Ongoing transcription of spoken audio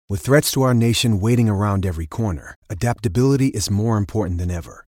With threats to our nation waiting around every corner, adaptability is more important than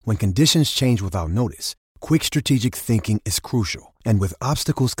ever. When conditions change without notice, quick strategic thinking is crucial. And with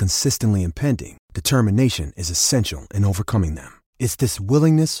obstacles consistently impending, determination is essential in overcoming them. It's this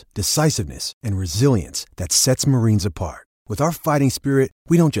willingness, decisiveness, and resilience that sets Marines apart. With our fighting spirit,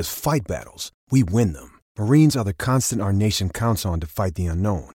 we don't just fight battles, we win them. Marines are the constant our nation counts on to fight the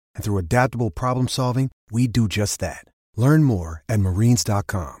unknown. And through adaptable problem solving, we do just that. Learn more at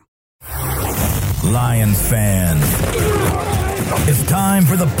marines.com. Lions fans, it's time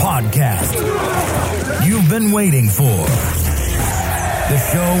for the podcast you've been waiting for. The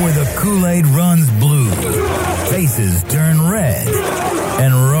show where the Kool-Aid runs blue, faces turn red,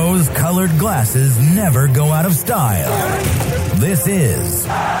 and rose-colored glasses never go out of style. This is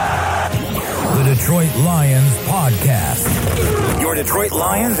the Detroit Lions Podcast, your Detroit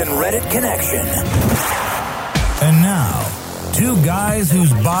Lions and Reddit connection. And now, two guys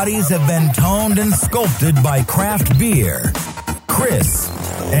whose bodies have been toned and sculpted by craft beer, Chris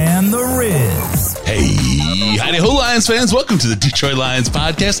and the Riz. Hey, howdy ho, Lions fans. Welcome to the Detroit Lions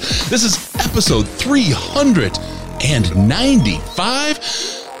Podcast. This is episode 395.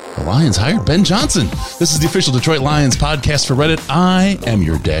 The Lions hired Ben Johnson. This is the official Detroit Lions podcast for Reddit. I am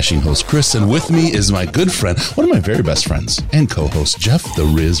your dashing host, Chris, and with me is my good friend, one of my very best friends and co-host, Jeff the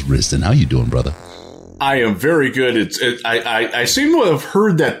Riz Risden. How you doing, brother? I am very good. I seem to have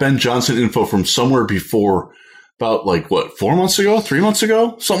heard that Ben Johnson info from somewhere before, about 4 months ago, 3 months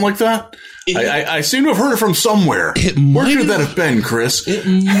ago, something like that. I seem to have heard it from somewhere. Where could that have been, Chris? It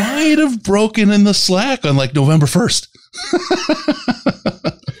might have broken in the Slack on November 1st.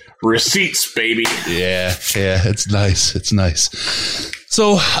 Receipts, baby. Yeah, it's nice. It's nice.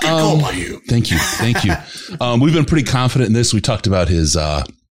 So, thank you. We've been pretty confident in this. We talked about his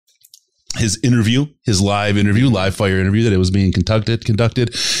interview, his live fire interview that it was being conducted.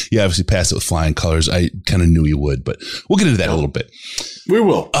 You obviously passed it with flying colors. I kind of knew you would, but we'll get into that a little bit. We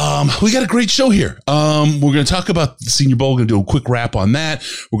will. We got a great show here. We're going to talk about the Senior Bowl. We're going to do a quick wrap on that.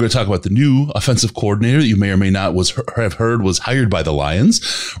 We're going to talk about the new offensive coordinator that you may or may not have heard was hired by the Lions.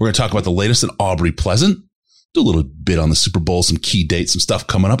 We're going to talk about the latest in Aubrey Pleasant. Do a little bit on the Super Bowl, some key dates, some stuff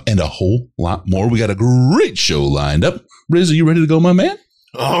coming up, and a whole lot more. We got a great show lined up. Riz, are you ready to go, my man?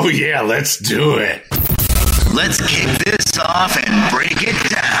 Oh, yeah, let's do it. Let's kick this off and break it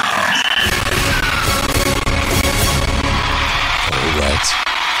down.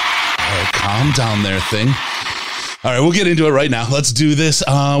 All right, calm down there, thing. All right, we'll get into it right now. Let's do this. We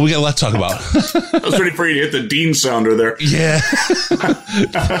got a lot to talk about. I was ready for you to hit the Dean sounder there. Yeah.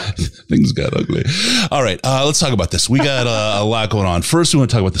 Things got ugly. All right, let's talk about this. We got a lot going on. First, we want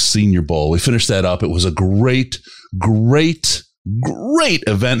to talk about the Senior Bowl. We finished that up. It was a great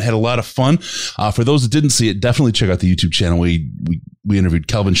event. Had a lot of fun. For those that didn't see it, definitely check out the YouTube channel. We interviewed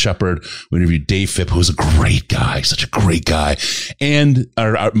Kelvin Shepard. We interviewed Dave Phipp, who was a great guy, such a great guy, and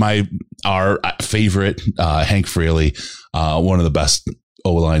our favorite Hank Fraley, one of the best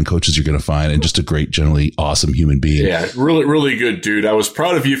O-line coaches you're going to find, and just a great, generally awesome human being. Yeah, really, really good dude. I was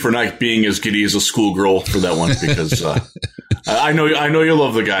proud of you for not being as giddy as a schoolgirl for that one, because I know you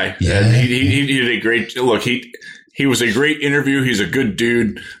love the guy. Yeah, and he did a great look. He was a great interview. He's a good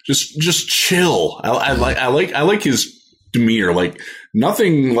dude. Just chill. I like his demeanor.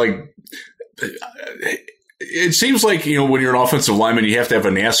 Nothing like. It seems like, when you're an offensive lineman, you have to have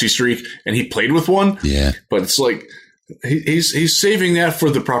a nasty streak, and he played with one. Yeah, but it's like he's saving that for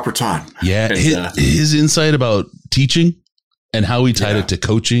the proper time. Yeah, and, his insight about teaching and how he tied it to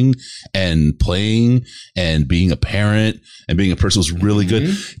coaching and playing and being a parent and being a person was really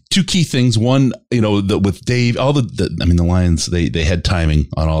good. Two key things. One, with Dave, the Lions, they had timing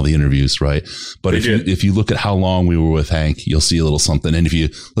on all the interviews, right? But if you look at how long we were with Hank, you'll see a little something. And if you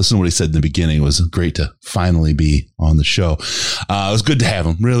listen to what he said in the beginning, it was great to finally be on the show. It was good to have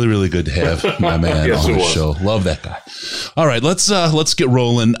him. Really, really good to have my man yes, on the show. Love that guy. All right, let's get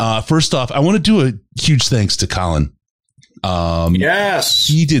rolling. First off, I want to do a huge thanks to Colin. Yes,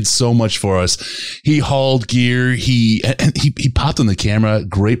 he did so much for us. He hauled gear. He popped on the camera.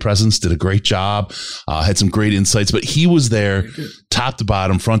 Great presence. Did a great job. Had some great insights. But he was there, top to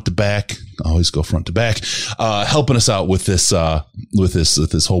bottom, front to back. Always go front to back. Helping us out with this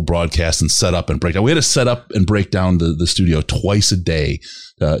whole broadcast and setup and breakdown. We had to set up and break down the studio twice a day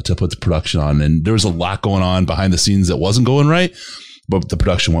to put the production on. And there was a lot going on behind the scenes that wasn't going right. But the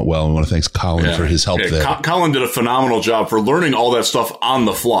production went well. We want to thank Colin for his help there. Colin did a phenomenal job for learning all that stuff on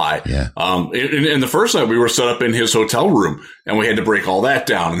the fly. Yeah. And the first night we were set up in his hotel room, and we had to break all that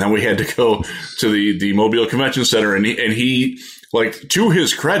down. And then we had to go to the Mobile Convention Center, and he to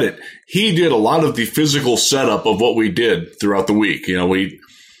his credit, he did a lot of the physical setup of what we did throughout the week.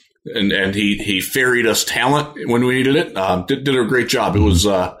 and he ferried us talent when we needed it. Did a great job. It was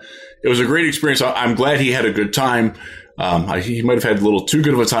a great experience. I'm glad he had a good time. He might have had a little too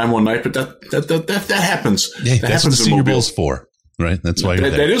good of a time one night, but that happens. Yeah, that's what the Senior Bowl's for, right? That's why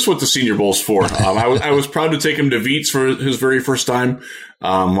that is what the Senior Bowl's for. I was proud to take him to Veets for his very first time.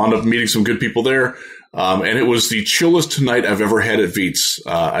 Wound up meeting some good people there. And it was the chillest night I've ever had at Veets.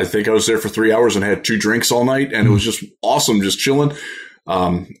 I think I was there for 3 hours and had 2 drinks all night, and it was just awesome, just chilling,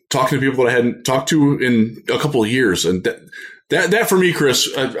 talking to people that I hadn't talked to in a couple of years. And that for me, Chris,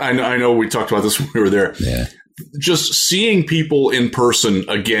 I know we talked about this when we were there. Yeah. Just seeing people in person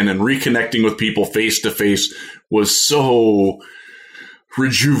again and reconnecting with people face to face was so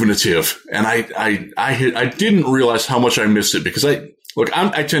rejuvenative. And I didn't realize how much I missed it because I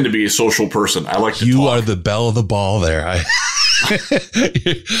tend to be a social person. I like to You talk. are the belle of the ball there.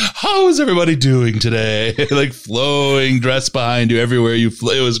 How is everybody doing today? Like flowing dress behind you everywhere you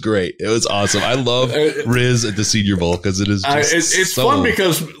flew. It was great. It was awesome. I love Riz at the Senior Bowl because it is just it's fun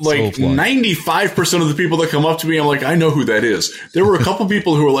because like 95% of the people that come up to me, I'm like, I know who that is. There were a couple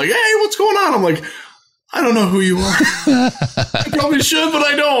people who were like, hey, what's going on? I'm like, I don't know who you are. I probably should, but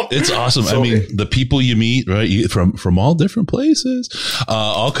I don't. It's awesome. So, I mean, the people you meet, right, from all different places,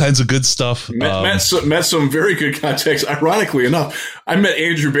 all kinds of good stuff. Met some very good contacts. Ironically enough, I met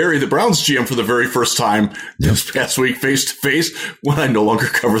Andrew Berry, the Browns GM, for the very first time this past week, face to face, when I no longer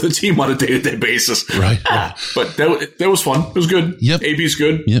cover the team on a day-to-day basis. Right. But that was fun. It was good. Yep. AB's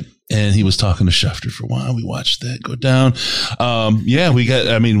good. Yep. And he was talking to Schefter for a while. We watched that go down.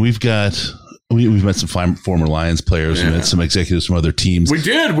 We've met some former Lions players. We met some executives from other teams. We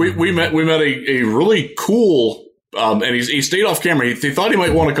did. We met a really cool, and he stayed off camera. He thought he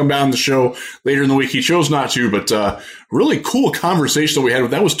might want to come down the show later in the week. He chose not to, but really cool conversation that we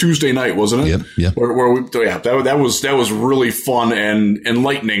had. That was Tuesday night, wasn't it? Yep. That was really fun and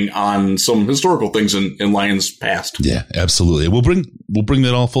enlightening on some historical things in Lions past. Yeah, absolutely. We'll bring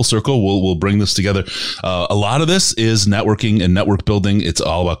that all full circle. We'll bring this together. A lot of this is networking and network building. It's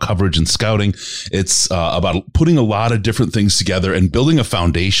all about coverage and scouting. It's about putting a lot of different things together and building a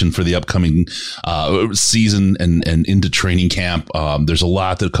foundation for the upcoming season and into training camp. There's a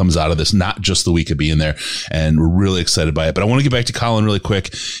lot that comes out of this, not just the week of being there, and we're really excited by it. But I want to get back to Colin really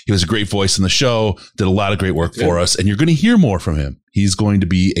quick. He was a great voice in the show, did a lot of great work for us, and you're going to hear more from him. He's going to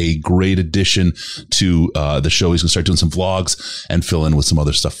be a great addition to the show. He's going to start doing some vlogs and fill in with some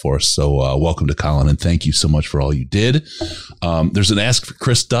other stuff for us. So welcome to Colin, and thank you so much for all you did. There's an ask for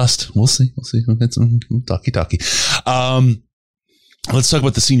Chris Dust. We'll see. We'll get some talkie. Let's talk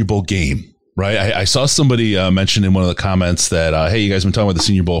about the Senior Bowl game. Right. I saw somebody mention in one of the comments that, hey, you guys have been talking about the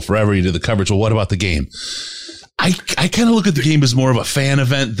Senior Bowl forever. You did the coverage. Well, what about the game? I kind of look at the game as more of a fan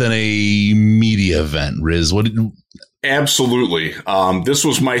event than a media event. Riz, Absolutely. This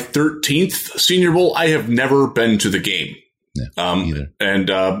was my 13th Senior Bowl. I have never been to the game. Yeah, either. And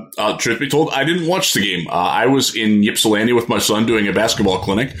truth be told, I didn't watch the game. I was in Ypsilanti with my son doing a basketball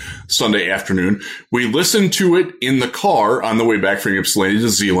clinic Sunday afternoon. We listened to it in the car on the way back from Ypsilanti to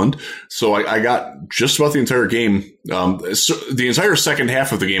Zeeland. So I got just about the entire game. The entire second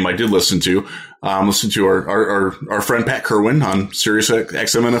half of the game I did listen to. Listen to our friend Pat Kerwin on Sirius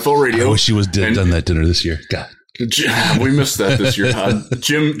XM NFL Radio. I wish he was done that dinner this year. God. We missed that this year.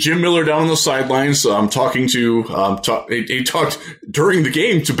 Jim Miller down on the sidelines, talking to, he talked during the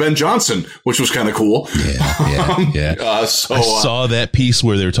game to Ben Johnson, which was kind of cool. Yeah. I saw that piece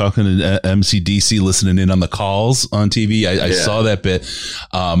where they were talking to MCDC, listening in on the calls on TV. I saw that bit.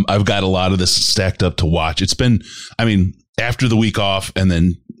 I've got a lot of this stacked up to watch. It's been, after the week off and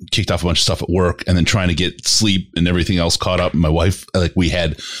then kicked off a bunch of stuff at work and then trying to get sleep and everything else caught up. My wife, we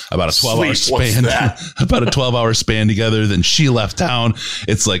had about a 12-hour span together. Then she left town.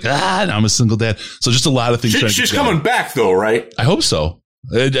 It's like, now I'm a single dad. So just a lot of things. She's coming back though, right? I hope so.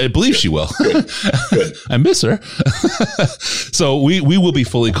 I believe she will. Good. I miss her. So we will be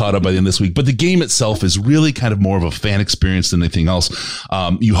fully caught up by the end of this week. But the game itself is really kind of more of a fan experience than anything else.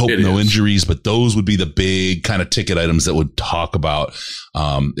 You hope no injuries, but those would be the big kind of ticket items that would talk about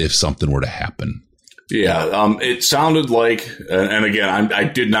if something were to happen. Yeah, it sounded like, and again, I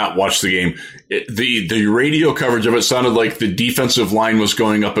did not watch the game. The radio coverage of it sounded like the defensive line was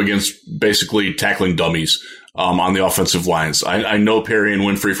going up against basically tackling dummies. On the offensive lines. I know Perry and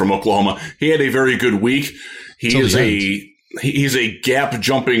Winfrey from Oklahoma. He had a very good week. He's a gap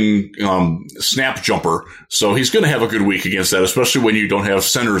jumping, snap jumper. So he's going to have a good week against that, especially when you don't have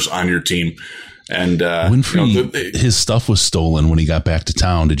centers on your team. And, Winfrey, his stuff was stolen when he got back to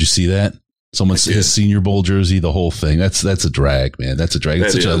town. Did you see that? His Senior Bowl jersey, the whole thing. That's a drag, man. That's a drag.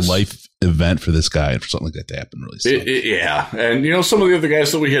 It's such a life event for this guy and for something like that to happen really sucks. Yeah. And, some of the other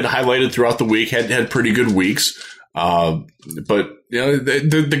guys that we had highlighted throughout the week had pretty good weeks. But,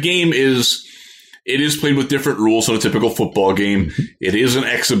 the game is played with different rules than a typical football game. It is an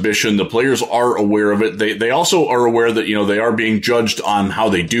exhibition. The players are aware of it. They also are aware that, they are being judged on how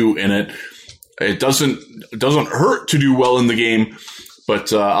they do in it. It doesn't hurt to do well in the game,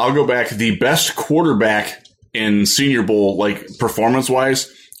 but I'll go back. The best quarterback in Senior Bowl, like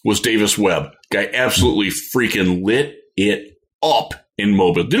performance-wise, was Davis Webb. Guy absolutely freaking lit it up in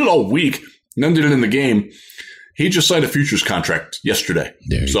Mobile. Did it all week, and then did it in the game. He just signed a futures contract yesterday.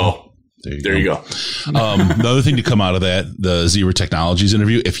 There you go. Another thing to come out of that, the Zebra Technologies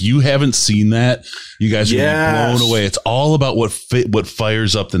interview. If you haven't seen that, you guys are going to be blown away. It's all about what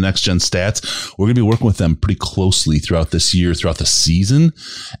fires up the next gen stats. We're going to be working with them pretty closely throughout this year, throughout the season,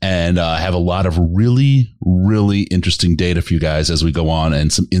 and have a lot of really, really interesting data for you guys as we go on,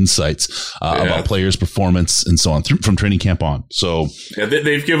 and some insights about players' performance and so on from training camp on. So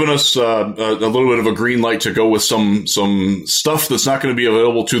they've given us a little bit of a green light to go with some stuff that's not going to be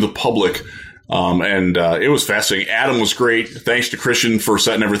available to the public. And it was fascinating. Adam was great. Thanks to Christian for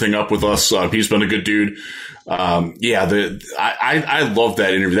setting everything up with us. He's been a good dude. I love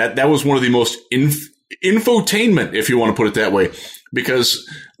that interview. That was one of the most infotainment, if you want to put it that way, because,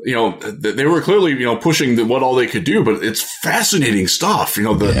 they were clearly, pushing what all they could do, but it's fascinating stuff,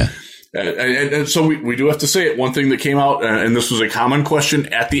 and so we do have to say it. One thing that came out, and this was a common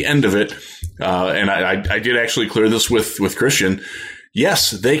question at the end of it, and I did actually clear this with Christian.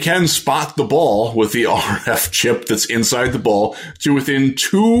 Yes, they can spot the ball with the RF chip that's inside the ball to within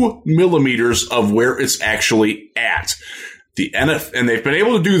 2 millimeters of where it's actually at. The NFL, and they've been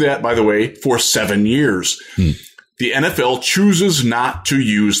able to do that, by the way, for 7 years. The NFL chooses not to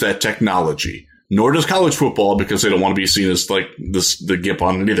use that technology, nor does college football, because they don't want to be seen as like the gimp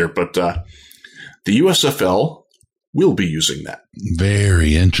on it either. But the USFL will be using that.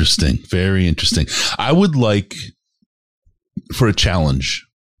 Very interesting. Very interesting. I would like for a challenge,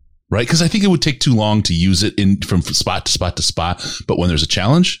 right? Because I think it would take too long to use it from spot to spot to spot. But when there's a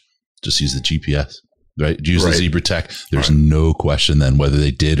challenge, just use the GPS, right? Use the Zebra Tech. There's no question then whether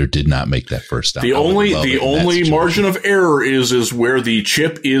they did or did not make that first down. The only margin of error is where the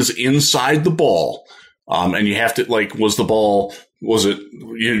chip is inside the ball, and you have to was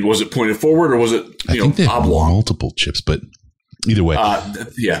it pointed forward or was it I think they have oblong? Multiple chips, but either way,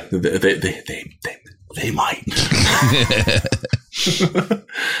 they might.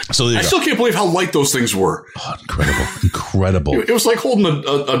 So I still can't believe how light those things were. Oh, incredible. It was like holding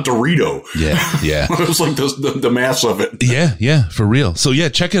a Dorito. Yeah. It was like the mass of it. Yeah, for real. So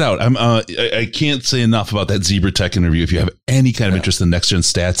check it out. I can't say enough about that Zebra Tech interview. If you have any kind of interest in next gen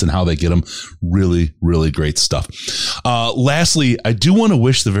stats and how they get them, really, really great stuff. Lastly, I do want to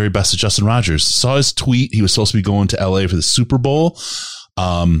wish the very best to Justin Rogers. Saw his tweet. He was supposed to be going to LA for the Super Bowl.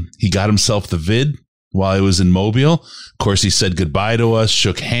 He got himself the vid while he was in Mobile. Of course, he said goodbye to us,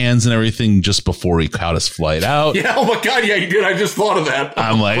 shook hands and everything just before he caught his flight out. Yeah, oh my God, yeah, he did. I just thought of that.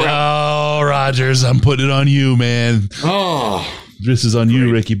 I'm like, oh, Rogers, I'm putting it on you, man. Oh, this is on you,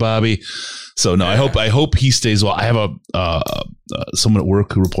 Ricky Bobby. So no, yeah. I hope he stays well. I have someone at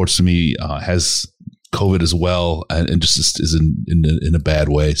work who reports to me has COVID as well, and just is in a bad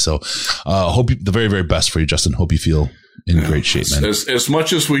way. So hope the very, very best for you, Justin. Hope you feel in great shape, man. As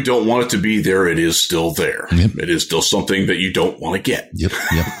much as we don't want it to be there, it is still there. Yep. It is still something that you don't want to get. Yep.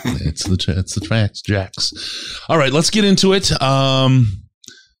 It's the facts, Jax. All right, let's get into it. Ben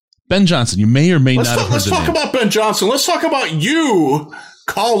Johnson, you may or may not have heard Let's talk about Ben Johnson. Let's talk about you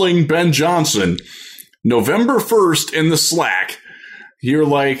calling Ben Johnson November 1st in the Slack. You're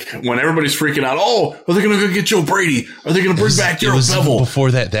like, when everybody's freaking out, oh, are they going to go get Joe Brady? Are they going to bring back Darrell Bevell? Before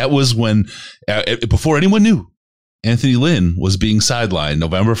that was when, before anyone knew, Anthony Lynn was being sidelined.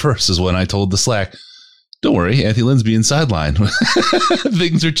 November 1st is when I told the Slack, don't worry, Anthony Lynn's being sidelined.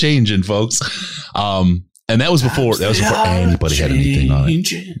 Things are changing, folks. And that was before anybody had anything on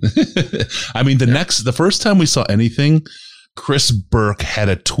it. I mean, the first time we saw anything, Chris Burke had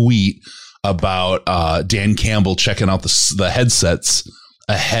a tweet about Dan Campbell checking out the headsets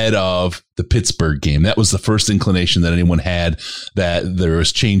ahead of the Pittsburgh game. That was the first inclination that anyone had that there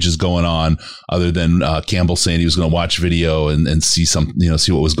was changes going on, other than Campbell saying he was going to watch video and see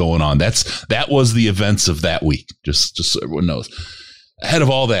see what was going on. That was the events of that week. Just so everyone knows. Ahead of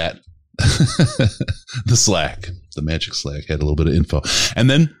all that, the Magic Slack had a little bit of info, and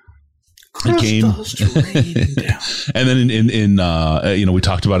then it came, and then we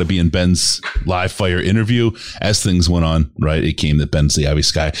talked about it being Ben's live fire interview. As things went on, right, it came that Ben's the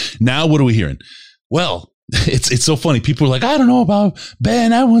obvious guy. Now, what are we hearing? Well, it's so funny. People are like, I don't know about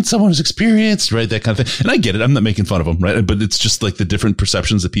Ben. I want someone who's experienced, right? That kind of thing. And I get it. I'm not making fun of him, right? But it's just like the different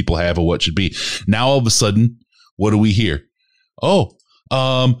perceptions that people have of what should be. Now, all of a sudden, what do we hear? Oh,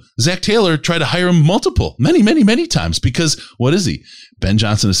 Zach Taylor tried to hire him many times because what is he? Ben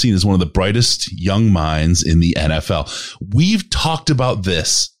Johnson is seen as one of the brightest young minds in the NFL. We've talked about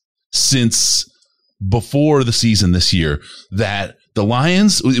this since before the season this year, that the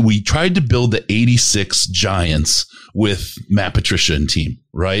Lions, we tried to build the 86 Giants with Matt Patricia and team,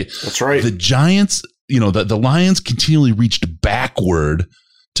 right? That's right. The Giants, the Lions continually reached backward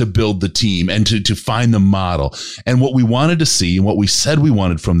to build the team and to find the model. And what we wanted to see and what we said we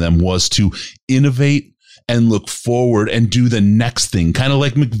wanted from them was to innovate and look forward and do the next thing, kind of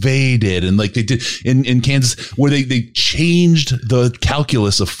like McVay did and like they did in Kansas, where they changed the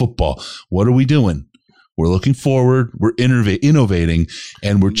calculus of football. What are we doing? We're looking forward. We're innovating,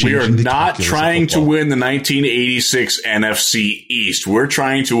 and we're changing. We are not trying to win the 1986 NFC East. We're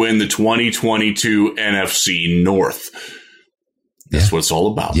trying to win the 2022 NFC North. That's what it's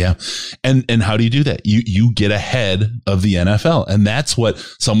all about. Yeah. And how do you do that? You get ahead of the NFL. And that's what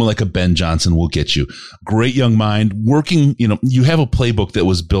someone like a Ben Johnson will get you. Great young mind working. You have a playbook that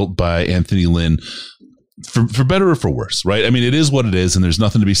was built by Anthony Lynn for better or for worse, right? I mean, it is what it is, and there's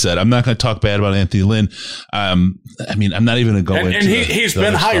nothing to be said. I'm not going to talk bad about Anthony Lynn. I'm not even going to go into and he's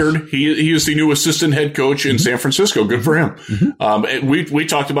been hired. He is the new assistant head coach in San Francisco. Good for him. Mm-hmm. We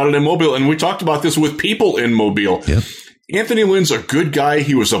talked about it in Mobile, and we talked about this with people in Mobile. Yep. Anthony Lynn's a good guy.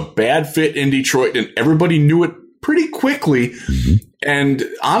 He was a bad fit in Detroit, and everybody knew it pretty quickly. Mm-hmm. And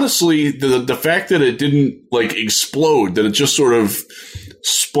honestly, the fact that it didn't explode, that it just sort of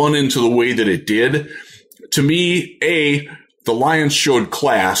spun into the way that it did, to me, the Lions showed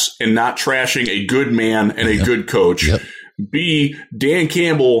class in not trashing a good man and a good coach. Yep. B, Dan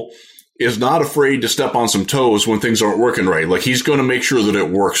Campbell is not afraid to step on some toes when things aren't working right. Like, he's going to make sure that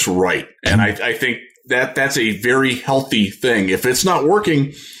it works right. And I think that's a very healthy thing. If it's not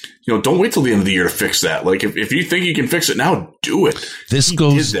working, don't wait till the end of the year to fix that. Like, if you think you can fix it now, do it. This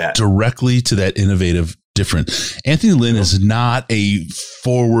goes directly to that innovative difference. Anthony Lynn is not a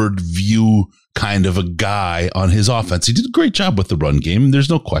forward view kind of a guy on his offense. He did a great job with the run game. There's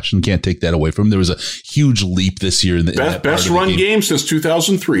no question. Can't take that away from him. There was a huge leap this year in the best run game since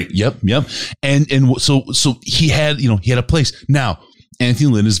 2003. Yep. And so he had a place. Now, Anthony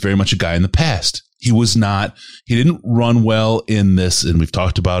Lynn is very much a guy in the past. He didn't run well in this, and we've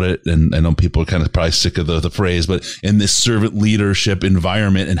talked about it, and I know people are kind of probably sick of the phrase, but in this servant leadership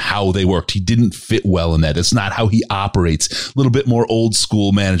environment and how they worked, he didn't fit well in that. It's not how he operates. A little bit more old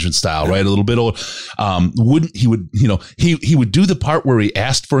school management style, right? A little bit old. He would do the part where he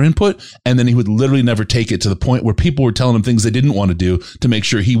asked for input, and then he would literally never take it to the point where people were telling him things they didn't want to do to make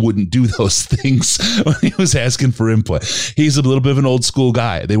sure he wouldn't do those things when he was asking for input. He's a little bit of an old school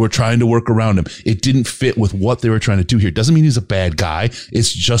guy. They were trying to work around him. It didn't fit with what they were trying to do here. Doesn't mean he's a bad guy.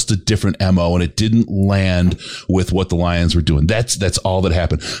 It's just a different MO, and it didn't land with what the Lions were doing. That's all that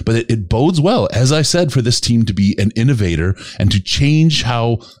happened. But it bodes well, as I said, for this team to be an innovator and to change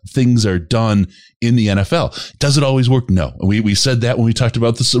how things are done in the NFL. Does it always work? No. We said that when we talked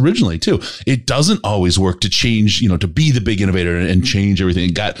about this originally too. It doesn't always work to change, to be the big innovator and change everything.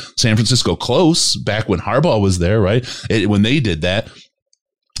 It got San Francisco close back when Harbaugh was there, right? When they did that.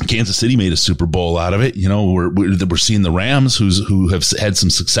 Kansas City made a Super Bowl out of it. We're seeing the Rams who have had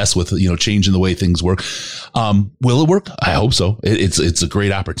some success with, changing the way things work. Will it work? I hope so. It's a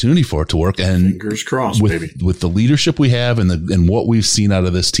great opportunity for it to work. And fingers crossed, baby. With the leadership we have and what we've seen out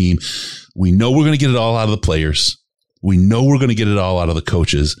of this team, we know we're going to get it all out of the players. We know we're going to get it all out of the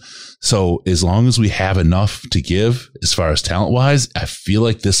coaches. So as long as we have enough to give as far as talent wise, I feel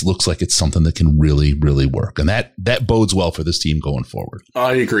like this looks like it's something that can really, really work. And that bodes well for this team going forward.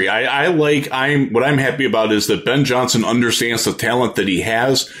 I agree. What I'm happy about is that Ben Johnson understands the talent that he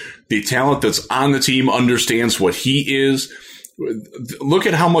has. The talent that's on the team understands what he is. Look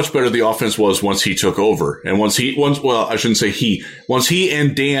at how much better the offense was once he took over. And once he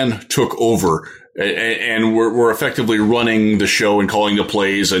and Dan took over, and we're effectively running the show and calling the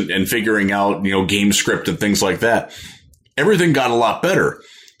plays and figuring out, game script and things like that. Everything got a lot better.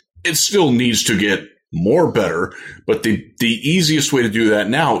 It still needs to get more better, but the easiest way to do that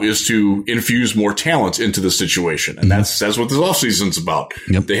now is to infuse more talent into the situation. And that's what this offseason's about.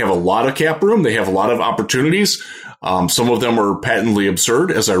 Yep. They have a lot of cap room. They have a lot of opportunities. Some of them are patently absurd,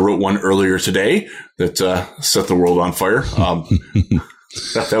 as I wrote one earlier today that set the world on fire.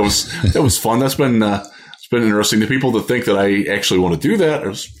 That was fun. It's been interesting to people to think that I actually want to do that.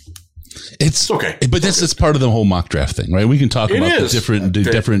 It's okay, but that's part of the whole mock draft thing, right? We can talk about the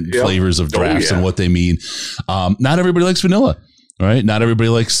different flavors of drafts and what they mean. Not everybody likes vanilla, right? Not everybody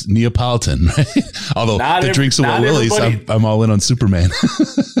likes Neapolitan, right? Although the drinks of Willie's, I'm all in on Superman.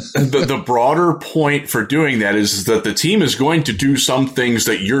 The broader point for doing that is that the team is going to do some things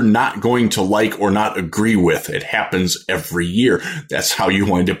that you're not going to like or not agree with. It happens every year. That's how you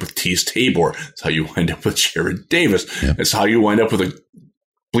wind up with Tease Tabor. That's how you wind up with Jared Davis. Yep. That's how you wind up with a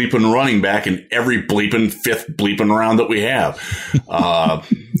bleeping running back in every bleeping fifth bleeping round that we have.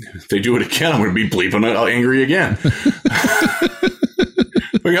 If they do it again, I'm going to be bleeping angry again.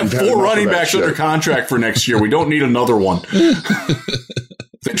 We got 4 running backs under contract for next year. We don't need another one.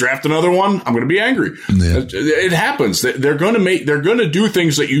 If they draft another one, I'm going to be angry. Yeah. It happens. They're going to do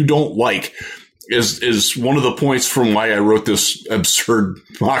things that you don't like. Is one of the points from why I wrote this absurd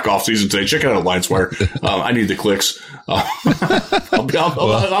mock off season today. Check it out at LineSwire. I need the clicks.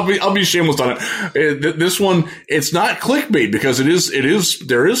 I'll be shameless on it. This one, it's not clickbait because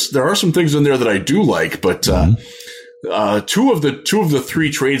there are some things in there that I do like, but two of the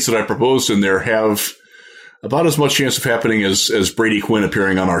 3 trades that I proposed in there have about as much chance of happening as Brady Quinn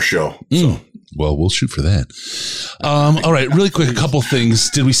appearing on our show. So. Well, we'll shoot for that. All right, really quick, a couple things.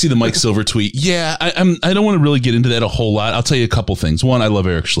 Did we see the Mike Silver tweet? Yeah, I don't want to really get into that a whole lot. I'll tell you a couple things. One, I love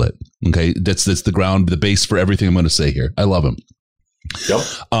Eric Schlitt. Okay, that's the base for everything I'm going to say here. I love him. Yep.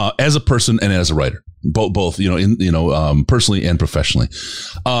 As a person and as a writer, both personally and professionally.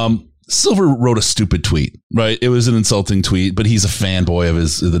 Silver wrote a stupid tweet, right? It was an insulting tweet, but he's a fanboy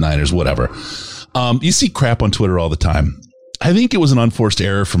of the Niners, whatever. You see crap on Twitter all the time. I think it was an unforced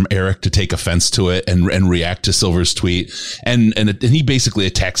error from Eric to take offense to it and react to Silver's tweet. And he basically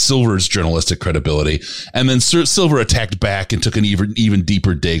attacked Silver's journalistic credibility. And then Silver attacked back and took an even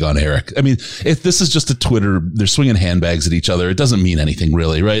deeper dig on Eric. I mean, if this is just a Twitter, they're swinging handbags at each other. It doesn't mean anything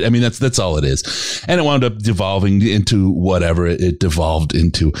really, right? I mean, that's all it is. And it wound up devolving into whatever it devolved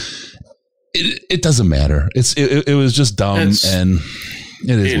into. It doesn't matter. It was just dumb, and it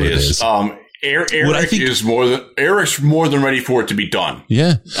is what it is. Eric's more than ready for it to be done.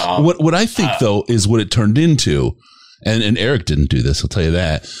 Yeah. What I think though is what it turned into, and Eric didn't do this, I'll tell you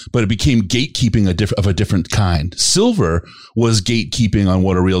that, but it became gatekeeping of a different kind. Silver was gatekeeping on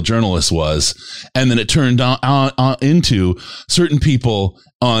what a real journalist was, and then it turned on into certain people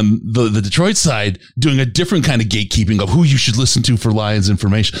on the Detroit side doing a different kind of gatekeeping of who you should listen to for Lions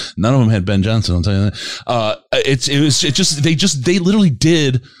information. None of them had Ben Johnson, I'll tell you that. They literally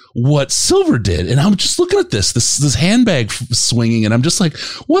did what Silver did. And I'm just looking at this handbag swinging, and I'm just like,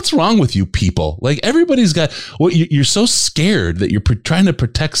 what's wrong with you people? Like, everybody's got, you're so scared that you're trying to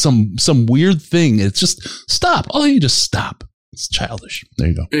protect some weird thing. It's just stop. Oh, you just stop. It's childish. There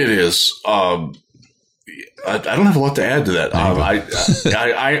you go. It is. I don't have a lot to add to that.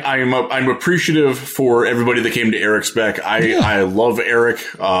 I'm appreciative for everybody that came to Eric's back. I love Eric.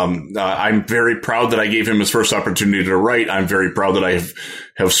 I'm very proud that I gave him his first opportunity to write. I'm very proud that I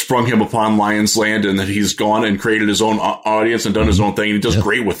have sprung him upon Lions Land and that he's gone and created his own audience and done his own thing. And he does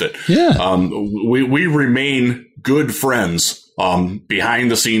great with it. Yeah. We remain good friends,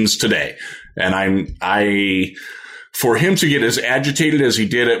 behind the scenes today. And for him to get as agitated as he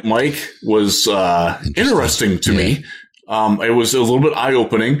did at Mike was interesting to me. It was a little bit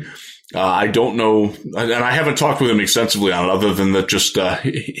eye-opening. I don't know, and I haven't talked with him extensively on it, other than that just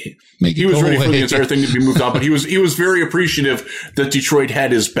he was ready for the entire thing to be moved on. But he was very appreciative that Detroit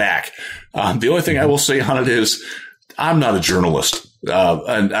had his back. The only thing I will say on it is I'm not a journalist,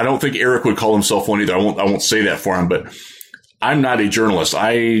 and I don't think Eric would call himself one either. I won't say that for him, but I'm not a journalist.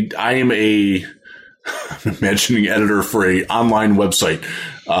 I am a managing editor for a online website.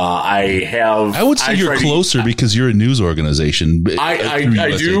 I would say you're closer because you're a news organization.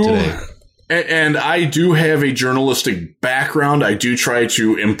 I do. And I do have a journalistic background. I do try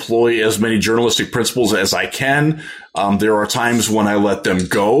to employ as many journalistic principles as I can. There are times when I let them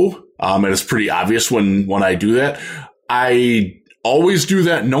go. And it's pretty obvious when I do that. I always do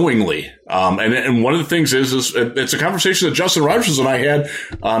that knowingly. And one of the things is it's a conversation that Justin Rogers and I had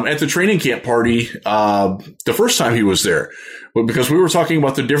at the training camp party the first time he was there. Because we were talking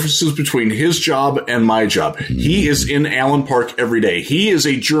about the differences between his job and my job. He is in Allen Park every day. He is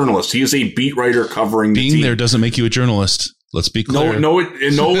a journalist. He is a beat writer covering the team. Being there doesn't make you a journalist. Let's be clear. No, it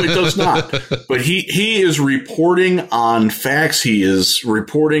does not. But he is reporting on facts. He is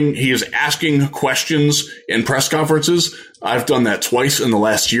asking questions in press conferences. I've done that twice in the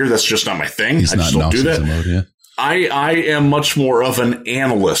last year. That's just not my thing. I just don't do that. Mode, yeah. I am much more of an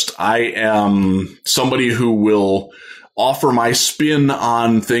analyst. I am somebody who will offer my spin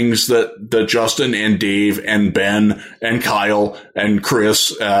on things that Justin and Dave and Ben and Kyle and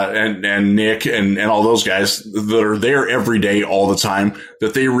Chris and Nick and all those guys that are there every day all the time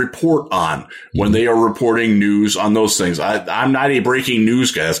that they report on when they are reporting news on those things. I'm not a breaking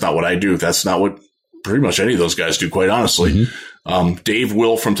news guy. That's not what I do. That's not what pretty much any of those guys do, quite honestly. Dave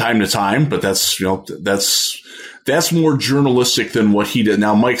will from time to time, but that's more journalistic than what he did.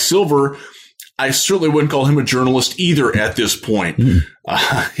 Now, Mike Silver, I certainly wouldn't call him a journalist either at this point.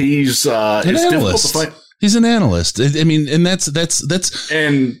 He's an analyst. He's an analyst. I mean, and that's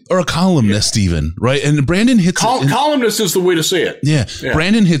or a columnist even, right? And Brandon hits it. Columnist is the way to say it. Yeah.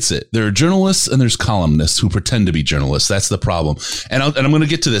 Brandon hits it. There are journalists and there's columnists who pretend to be journalists. That's the problem. And I'm going to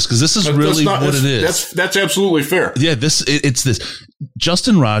get to this because this is really what it is. That's absolutely fair. Yeah. It's this.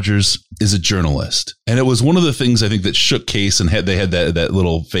 Justin Rogers is a journalist, and it was one of the things I think that shook Case, and they had that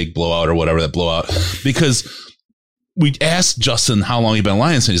little fake blowout or whatever, that blowout, because we asked Justin how long he'd been a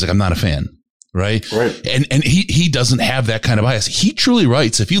Lions fan. He's like, I'm not a fan. Right. And he doesn't have that kind of bias. He truly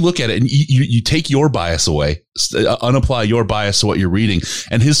writes. If you look at it and you take your bias away, unapply your bias to what you're reading,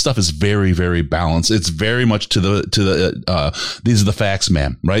 and his stuff is very, very balanced. It's very much to the these are the facts,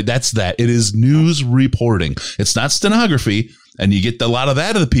 ma'am. Right. That's that. It is news reporting. It's not stenography. And you get a lot of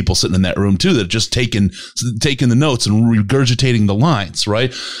that of the people sitting in that room too, that are just taking the notes and regurgitating the lines,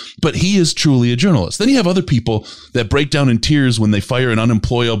 right? But he is truly a journalist. Then you have other people that break down in tears when they fire an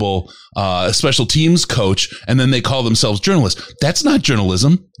unemployable special teams coach, and then they call themselves journalists. That's not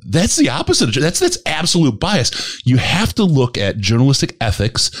journalism. That's the opposite. That's absolute bias. You have to look at journalistic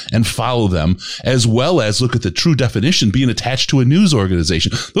ethics and follow them, as well as look at the true definition being attached to a news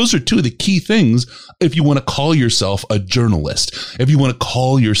organization. Those are two of the key things if you want to call yourself a journalist. If you want to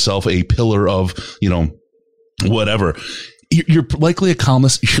call yourself a pillar of, whatever, you're likely a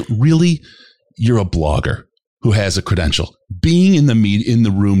columnist. You're a blogger who has a credential. Being in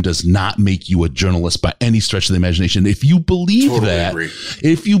the room does not make you a journalist by any stretch of the imagination. If you believe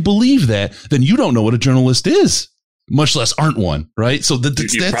that, then you don't know what a journalist is, much less aren't one, right? So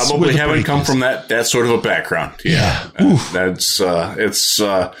that's probably haven't come from that sort of a background. Yeah. It's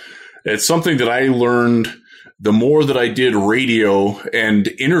something that I learned the more that I did radio and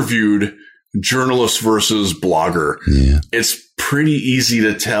interviewed journalist versus blogger. Yeah. It's pretty easy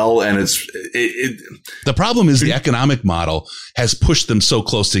to tell. And the problem is the economic model has pushed them so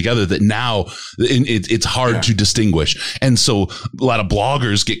close together that now it's hard to distinguish. And so a lot of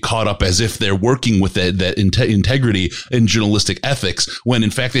bloggers get caught up as if they're working with that integrity and journalistic ethics, when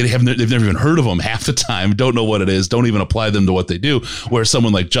in fact they've never even heard of them half the time, don't know what it is, don't even apply them to what they do, where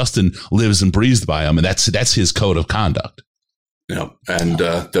someone like Justin lives and breathes by them. And that's his code of conduct. Yeah, and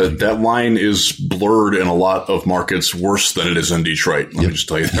that line is blurred in a lot of markets worse than it is in Detroit. Let me just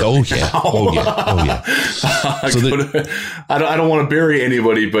tell you that. Oh yeah. So I don't want to bury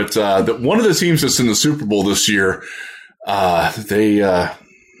anybody, but one of the teams that's in the Super Bowl this year, their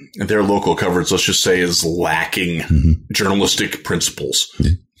local coverage, let's just say, is lacking journalistic principles.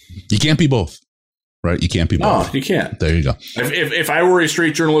 You can't be both. Right? You can't be both. Oh, you can't. There you go. If I were a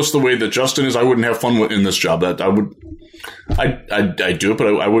straight journalist the way that Justin is, I wouldn't have fun in this job. That I'd do it, but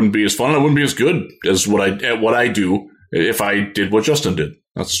I wouldn't be as fun. I wouldn't be as good as what I do if I did what Justin did.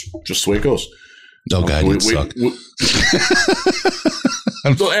 That's just the way it goes. Oh God, you'd suck.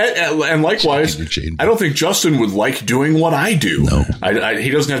 And likewise, I don't think Justin would like doing what I do. No,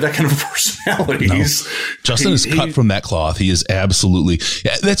 he doesn't have that kind of a personality. No. Justin is cut from that cloth. He is absolutely.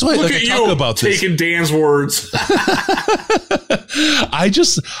 Yeah, that's why I talk about taking Dan's words.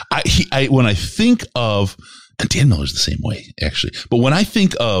 When I think of. And Dan Miller's the same way, actually. But when I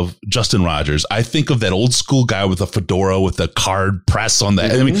think of Justin Rogers, I think of that old school guy with a fedora with a card press on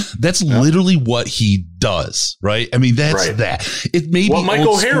that. I mean, that's literally what he does, right? I mean, that's that. It may be what Mike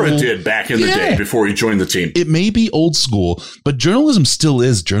O'Hara did back in the day before he joined the team. It may be old school, but journalism still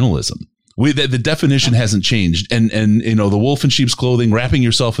is journalism. The definition hasn't changed, and the wolf in sheep's clothing, wrapping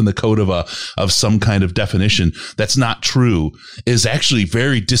yourself in the coat of some kind of definition that's not true is actually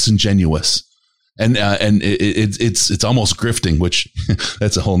very disingenuous. And it's almost grifting, which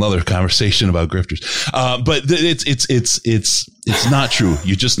that's a whole nother conversation about grifters. But it's not true.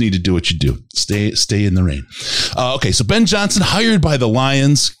 You just need to do what you do. Stay in the rain. Okay. So Ben Johnson hired by the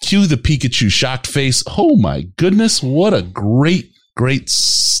Lions. Cue the Pikachu shocked face. Oh my goodness. What a great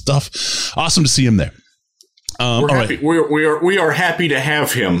stuff. Awesome to see him there. We're happy. Right. We are happy to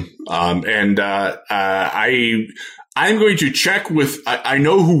have him. I'm going to check with, I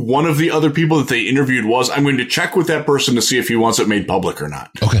know who one of the other people that they interviewed was. I'm going to check with that person to see if he wants it made public or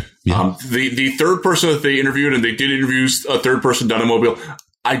not. Okay. Yeah. The third person that they interviewed, and they did interview a third person down in Mobile,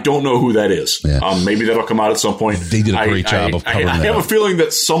 I don't know who that is. Yeah. Maybe that'll come out at some point. They did a great job of covering that. I have a feeling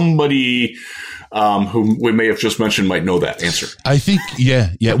that somebody who we may have just mentioned might know that answer. I think,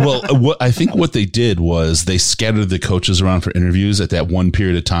 yeah. Well, I think what they did was they scattered the coaches around for interviews at that one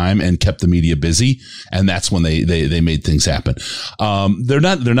period of time and kept the media busy, and that's when they made things happen. They're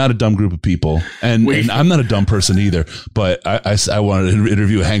not a dumb group of people, and I'm not a dumb person either. But I wanted to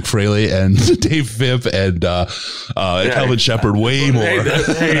interview Hank Fraley and Dave Phipp and Kelvin Shepard way more.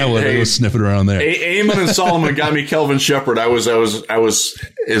 I was sniffing around there. Eamon and Solomon got me Kelvin Shepard. I was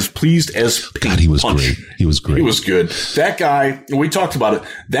as pleased as God, he was great. He was great. He was good. That guy, we talked about it.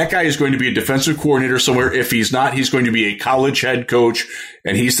 That guy is going to be a defensive coordinator somewhere. If he's not, he's going to be a college head coach.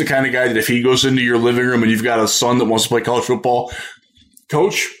 And he's the kind of guy that if he goes into your living room and you've got a son that wants to play college football,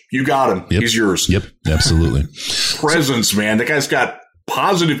 coach, you got him. Yep. He's yours. Yep, absolutely. Presence, man. That guy's got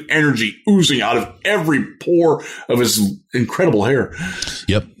positive energy oozing out of every pore of his incredible hair.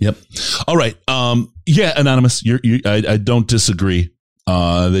 Yep. All right. Yeah, Anonymous, I don't disagree.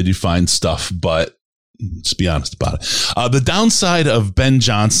 They do fine stuff, but let's be honest about it. The downside of Ben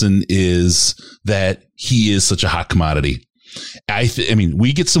Johnson is that he is such a hot commodity. I mean,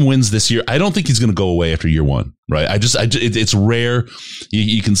 we get some wins this year. I don't think he's going to go away after year one, right? It's rare.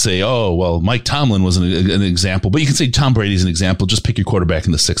 You can say, oh, well, Mike Tomlin was an example, but you can say Tom Brady's an example. Just pick your quarterback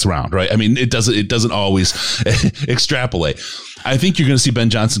in the 6th round, right? I mean, it doesn't always extrapolate. I think you're going to see Ben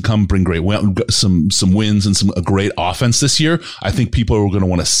Johnson come bring some wins and a great offense this year. I think people are going to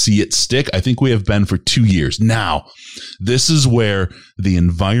want to see it stick. I think we have Ben for 2 years. Now, this is where the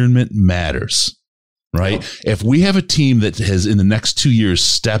environment matters. Right. Oh. If we have a team that has in the next 2 years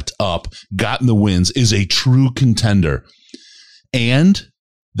stepped up, gotten the wins, is a true contender, and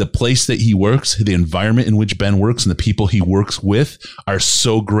the place that he works, the environment in which Ben works and the people he works with are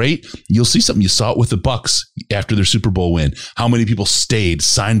so great, you'll see something. You saw it with the Bucks after their Super Bowl win. How many people stayed,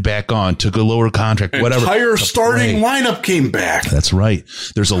 signed back on, took a lower contract, whatever. Entire starting lineup came back. That's right.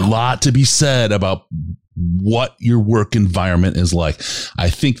 There's a lot to be said about what your work environment is like. I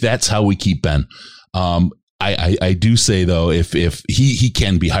think that's how we keep Ben. I do say though, if he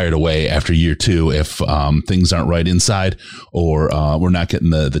can be hired away after year 2, if things aren't right inside or we're not getting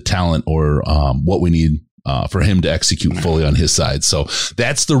the talent or what we need for him to execute fully on his side. So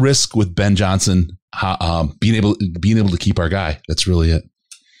that's the risk with Ben Johnson, being able to keep our guy. That's really it.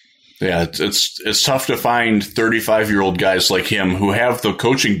 Yeah, it's tough to find 35-year-old guys like him who have the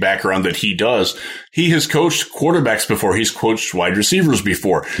coaching background that he does. He has coached quarterbacks before. He's coached wide receivers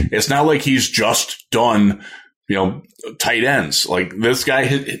before. It's not like he's just done, tight ends. Like this guy,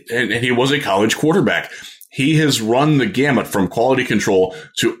 and he was a college quarterback. He has run the gamut from quality control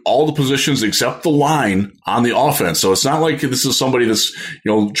to all the positions except the line on the offense. So it's not like this is somebody that's,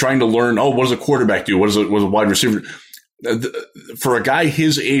 trying to learn, what does a quarterback do? What does a wide receiver do? For a guy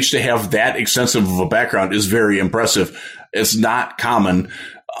his age to have that extensive of a background is very impressive. It's not common.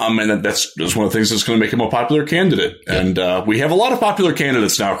 And that's one of the things that's going to make him a popular candidate. Yeah. And we have a lot of popular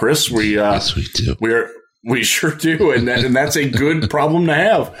candidates now, Chris. Yes, we do. We sure do. And that's a good problem to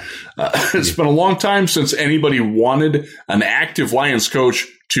have. It's been a long time since anybody wanted an active Lions coach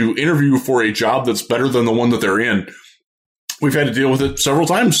to interview for a job that's better than the one that they're in. We've had to deal with it several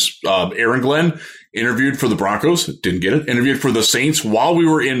times. Aaron Glenn interviewed for the Broncos, didn't get it. Interviewed for the Saints while we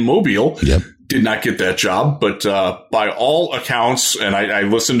were in Mobile, did not get that job. But by all accounts, and I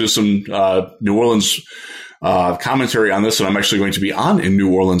listened to some New Orleans commentary on this, and I'm actually going to be on in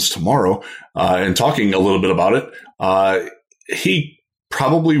New Orleans tomorrow and talking a little bit about it. He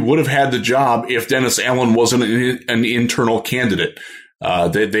probably would have had the job if Dennis Allen wasn't an internal candidate.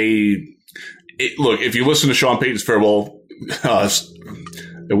 Look, if you listen to Sean Payton's farewell,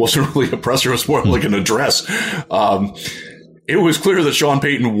 it wasn't really a presser. It was more like an address. It was clear that Sean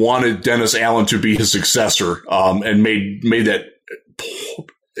Payton wanted Dennis Allen to be his successor, and made that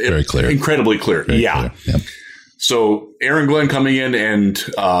very clear, incredibly clear. Very clear. Yep. So Aaron Glenn coming in, and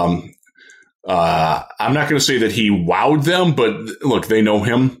I'm not going to say that he wowed them, but look, they know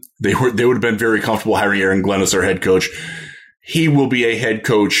him. They would have been very comfortable hiring Aaron Glenn as their head coach. He will be a head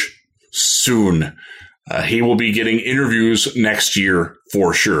coach soon. He will be getting interviews next year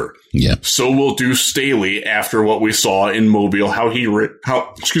for sure. Yeah. So will Deuce Staley after what we saw in Mobile, how he ran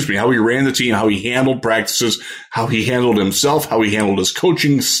the team, how he handled practices, how he handled himself, how he handled his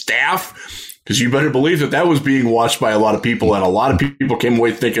coaching staff. Because you better believe that was being watched by a lot of people, and a lot of people came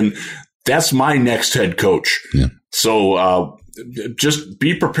away thinking, that's my next head coach. Yeah. So just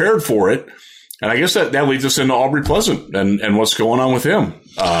be prepared for it. And I guess that leads us into Aubrey Pleasant and what's going on with him.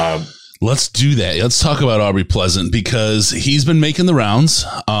 Let's do that. Let's talk about Aubrey Pleasant because he's been making the rounds.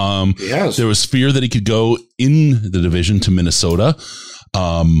 Yes. There was fear that he could go in the division to Minnesota.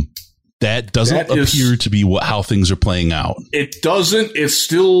 That doesn't appear to be how things are playing out. It doesn't. It's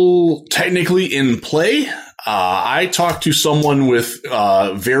still technically in play. I talked to someone with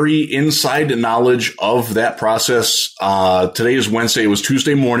very inside knowledge of that process. Today is Wednesday. It was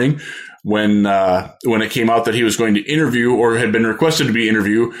Tuesday morning when it came out that he was going to interview or had been requested to be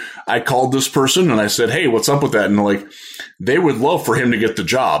interviewed. I called this person and I said, "Hey, what's up with that?" And they're like, they would love for him to get the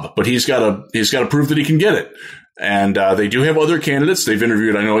job, but he's got to prove that he can get it. And they do have other candidates. They've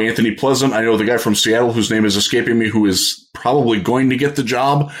interviewed, I know, Anthony Pleasant. I know the guy from Seattle whose name is escaping me, who is probably going to get the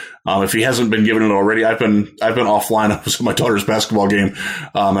job. If he hasn't been given it already, I've been offline. I was at my daughter's basketball game,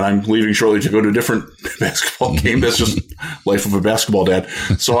 and I'm leaving shortly to go to a different basketball game. That's just life of a basketball dad.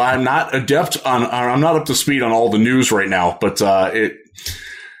 So I'm not I'm not up to speed on all the news right now, but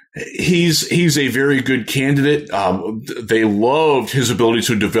he's a very good candidate. They loved his ability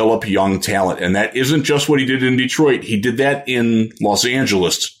to develop young talent, and that isn't just what he did in Detroit. He did that in Los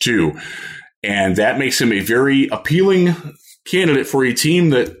Angeles too, and that makes him a very appealing candidate for a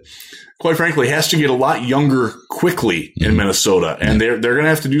team that, quite frankly, has to get a lot younger quickly in Minnesota, and they're going to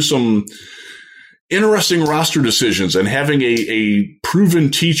have to do some interesting roster decisions, and having a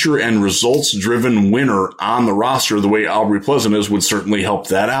proven teacher and results-driven winner on the roster the way Aubrey Pleasant is would certainly help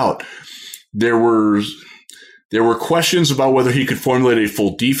that out. There were questions about whether he could formulate a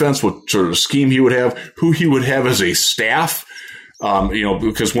full defense, what sort of scheme he would have, who he would have as a staff.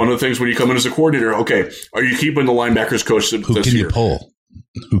 Because one of the things when you come in as a coordinator, okay, are you keeping the linebackers coach this year? Who can you pull?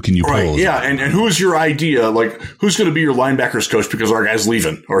 Who can you pull? Right, yeah, and who's your idea? Like, who's going to be your linebackers coach because our guy's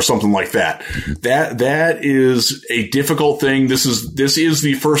leaving or something like that? That is a difficult thing. This is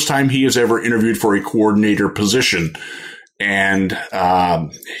the first time he has ever interviewed for a coordinator position. And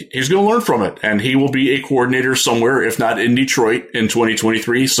he's going to learn from it, and he will be a coordinator somewhere, if not in Detroit in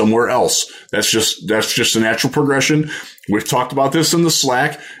 2023, somewhere else. That's just a natural progression. We've talked about this in the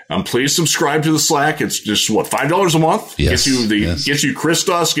Slack. Please subscribe to the Slack. It's just $5 a month. Yes, gets you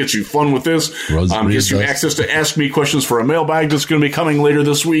Christos, gets you fun with this. Gets you access to Ask Me questions for a mailbag that's going to be coming later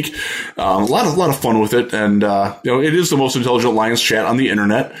this week. A lot of fun with it, and it is the most intelligent Lions chat on the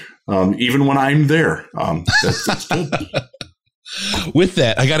internet. Even when I'm there, that's good. With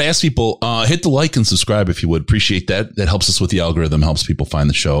that, I got to ask people, hit the like and subscribe if you would. Appreciate that. That helps us with the algorithm, helps people find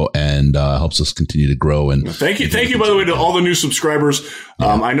the show, and helps us continue to grow. And thank you, by the way, to all the new subscribers.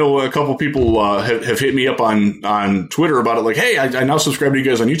 I know a couple people have hit me up on Twitter about it. Like, hey, I now subscribe to you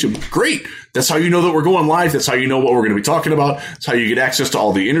guys on YouTube. Great. That's how you know that we're going live. That's how you know what we're going to be talking about. That's how you get access to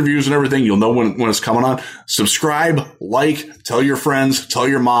all the interviews and everything. You'll know when it's coming on. Subscribe, like, tell your friends, tell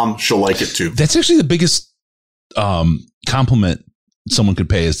your mom. She'll like it too. That's actually the biggest compliment someone could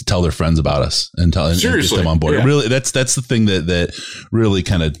pay, is to tell their friends about us and get them on board. Yeah. Really, that's the thing that really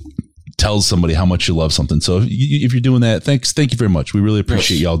kind of tells somebody how much you love something. So if you're doing that, thank you very much. We really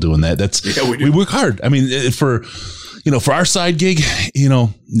appreciate y'all doing that. We work hard. I mean, for our side gig,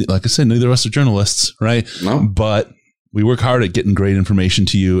 like I said, neither of us are journalists, right? No. But we work hard at getting great information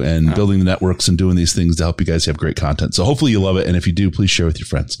to you and building the networks and doing these things to help you guys have great content. So hopefully you love it. And if you do, please share with your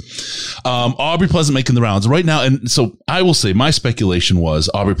friends. Aubrey Pleasant making the rounds right now. And so I will say my speculation was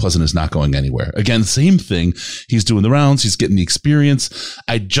Aubrey Pleasant is not going anywhere. Again, same thing. He's doing the rounds. He's getting the experience.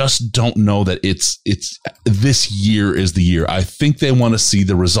 I just don't know that it's this year is the year. I think they want to see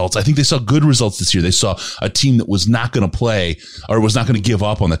the results. I think they saw good results this year. They saw a team that was not going to play or was not going to give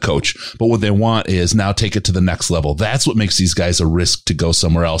up on the coach. But what they want is now take it to the next level. That's what makes these guys a risk to go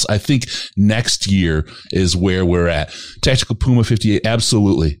somewhere else. I think next year is where we're at. Tactical Puma 58,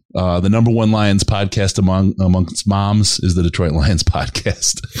 absolutely. The number one Lions podcast amongst moms is the Detroit Lions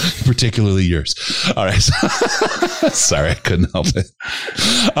podcast, particularly yours. All right. Sorry, I couldn't help it.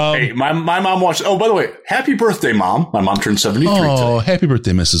 Hey, my mom watched. Oh, by the way, happy birthday, Mom. My mom turned 73 today. Happy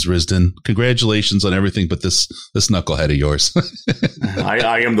birthday, Mrs. Risden. Congratulations on everything but this knucklehead of yours.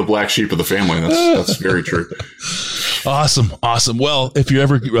 I am the black sheep of the family. That's very true. Awesome. Well, if you're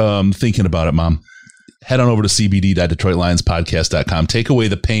ever thinking about it, Mom, head on over to cbd.detroitlionspodcast.com. Take away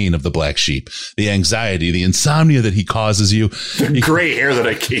the pain of the black sheep, the anxiety, the insomnia that he causes you. The gray hair that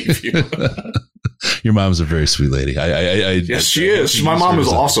I gave you. Your mom's a very sweet lady. Yes, she is. My mom is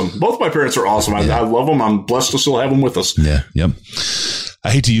awesome. Both my parents are awesome. I love them. I'm blessed to still have them with us. Yeah. Yep. I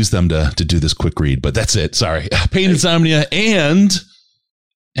hate to use them to do this quick read, but that's it. Sorry. Pain, insomnia, and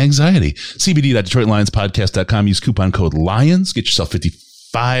anxiety. cbd.detroitlionspodcast.com. Use coupon code LIONS. Get yourself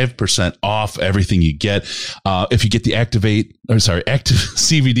 55% off everything you get. If you get the active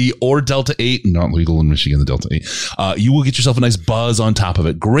CBD or Delta 8, not legal in Michigan, the Delta 8, you will get yourself a nice buzz on top of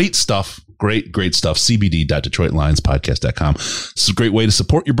it. Great stuff. Great stuff. cbd.detroitlionspodcast.com. It's a great way to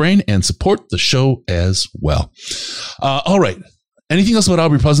support your brain and support the show as well. All right. Anything else about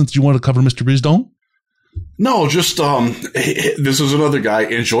Aubrey Pleasant that you want to cover, Mr. Brisdon? No, just this is another guy.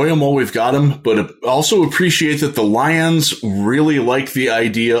 Enjoy him while we've got him, but also appreciate that the Lions really like the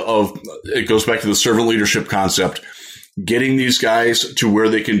idea of, it goes back to the servant leadership concept, getting these guys to where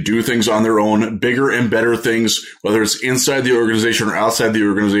they can do things on their own, bigger and better things, whether it's inside the organization or outside the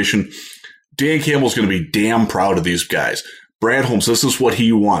organization. Dan Campbell's going to be damn proud of these guys. Brad Holmes, this is what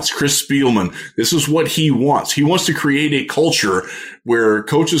he wants. Chris Spielman, this is what he wants. He wants to create a culture where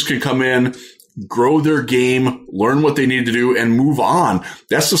coaches can come in, grow their game, learn what they need to do, and move on.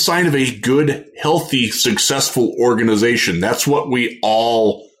 That's the sign of a good, healthy, successful organization. That's what we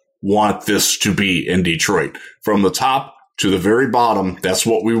all want this to be in Detroit. From the top to the very bottom, that's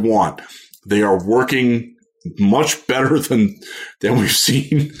what we want. They are working much better than we've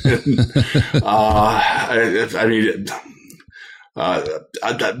seen.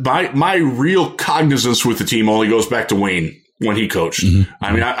 My real cognizance with the team only goes back to Wayne when he coached. Mm-hmm.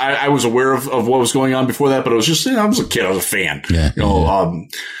 I mean, I was aware of what was going on before that, but I was just, I was a kid, I was a fan. Yeah,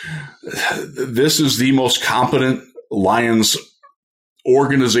 this is the most competent Lions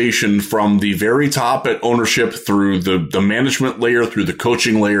organization from the very top at ownership through the management layer, through the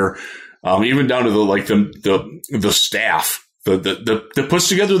coaching layer, even down to the staff that puts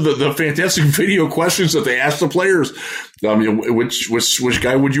together the fantastic video questions that they ask the players. Which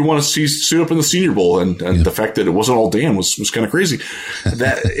guy would you want to see suit up in the Senior Bowl? And the fact that it wasn't all Dan was kind of crazy.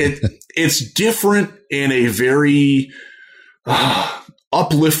 That it's different in a very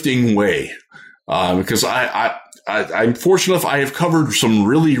uplifting way, because I'm fortunate enough. I have covered some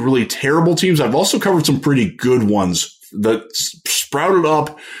really, really terrible teams. I've also covered some pretty good ones that sprouted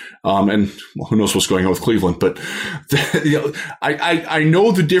up. And who knows what's going on with Cleveland, but I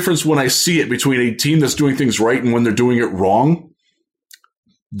know the difference when I see it between a team that's doing things right and when they're doing it wrong.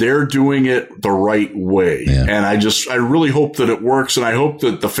 They're doing it the right way. Yeah. And I really hope that it works. And I hope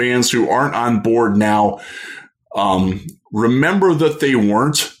that the fans who aren't on board now, remember that they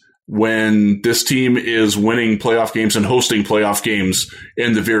weren't when this team is winning playoff games and hosting playoff games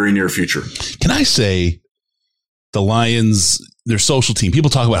in the very near future. Can I say the Lions, their social team, people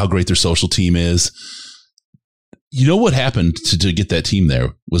talk about how great their social team is. You know what happened to get that team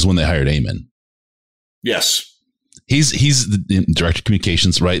there was when they hired Amon. Yes. He's the director of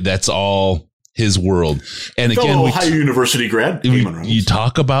communications, right? That's all his world. And again, Ohio University grad. You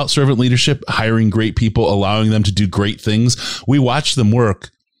talk about servant leadership, hiring great people, allowing them to do great things. We watched them work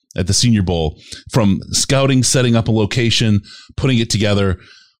at the Senior Bowl, from scouting, setting up a location, putting it together.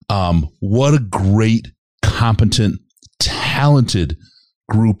 What a great, competent, talented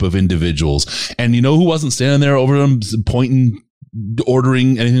group of individuals. And you know who wasn't standing there over them pointing,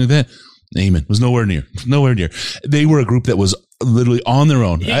 ordering, anything like that? Amon was nowhere near. They were a group that was literally on their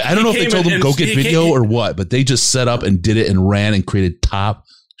own. I don't know if they told them go get video or what, but they just set up and did it and ran and created top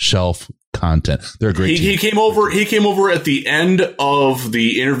shelf content. They're a great team. He came over at the end of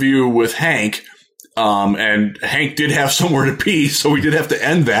the interview with Hank. And Hank did have somewhere to pee, so we did have to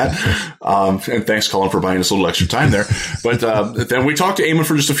end that. And thanks, Colin, for buying us a little extra time there. But then we talked to Amon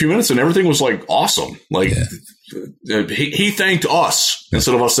for just a few minutes, and everything was like awesome. Like he thanked us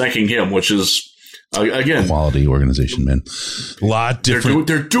instead of us thanking him, which is again quality organization, man. A lot different.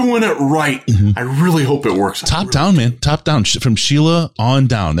 They're doing it right. Mm-hmm. I really hope it works. Top down, man. Top down from Sheila on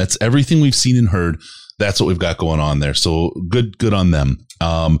down. That's everything we've seen and heard. That's what we've got going on there. So good on them.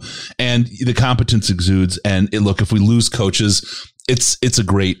 And the competence exudes. And look, if we lose coaches, it's a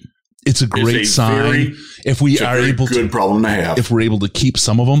great sign. If we are able to, good problem to have. If we're able to keep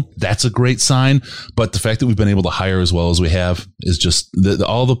some of them, that's a great sign. But the fact that we've been able to hire as well as we have is just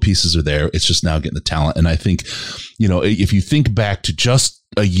all the pieces are there. It's just now getting the talent. And I think, if you think back to just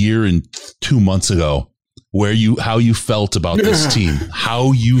a year and 2 months ago, how you felt about this team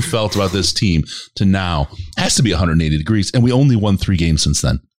to now has to be 180 degrees. And we only won 3 games since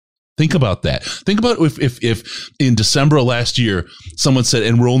then. Think about that. Think about if in December of last year, someone said,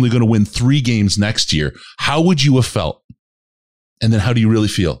 and we're only going to win 3 games next year, how would you have felt? And then how do you really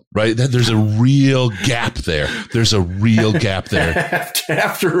feel, right? There's a real gap there.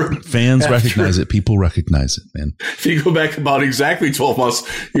 After fans recognize it. People recognize it, man. If you go back about exactly 12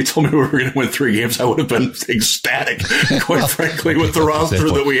 months, you told me we were going to win 3 games, I would have been ecstatic, quite frankly, with the roster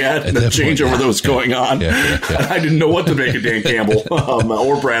that we had and the changeover that was going on. I didn't know what to make of Dan Campbell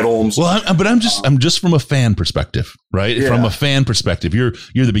or Brad Holmes. Well, I'm just from a fan perspective, right? Yeah. From a fan perspective, you're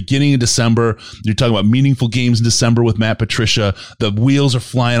the beginning of December. You're talking about meaningful games in December with Matt Patricia. The wheels are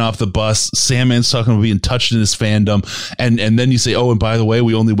flying off the bus. Sandman's talking about being touched in his fandom. And then you say, oh, and by the way,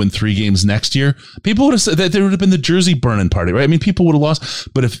 we only win 3 games next year. People would have said that there would have been the jersey burning party, right? I mean, people would have lost,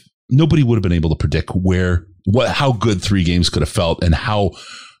 but if nobody would have been able to predict where how good 3 games could have felt, and how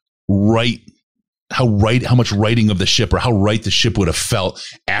much righting of the ship, or how right the ship would have felt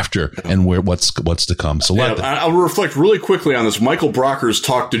after, and what's to come. So I'll reflect really quickly on this. Michael Brockers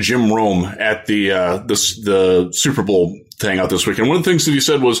talked to Jim Rome at the Super Bowl thing out this week, and one of the things that he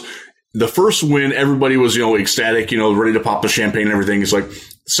said was the first win, everybody was ecstatic, ready to pop the champagne and everything. He's like,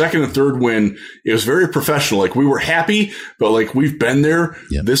 second and third win, it was very professional. Like, we were happy, but like, we've been there.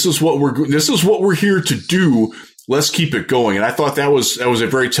 Yep. This is what we're here to do. Let's keep it going. And I thought that was a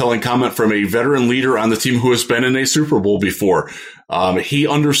very telling comment from a veteran leader on the team who has been in a Super Bowl before. He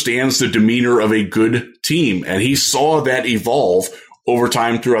understands the demeanor of a good team, and he saw that evolve over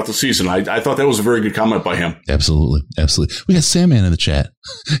time throughout the season. I thought that was a very good comment by him. Absolutely. Absolutely. We got Sandman in the chat.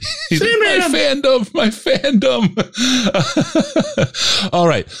 Sandman! My fandom. All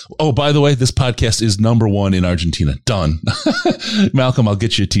right. Oh, by the way, this podcast is #1 in Argentina. Done. Malcolm, I'll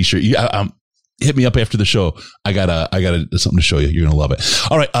get you a t-shirt. Hit me up after the show. I got something to show you. You're going to love it.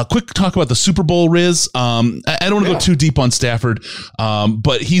 All right. Quick talk about the Super Bowl, Riz. I don't want to go too deep on Stafford,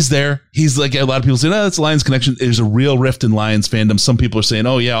 but he's there. He's like, a lot of people say, it's a Lions connection. There's a real rift in Lions fandom. Some people are saying,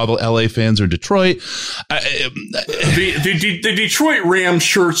 all the LA fans are Detroit. The Detroit Rams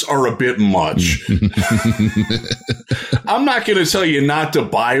shirts are a bit much. I'm not going to tell you not to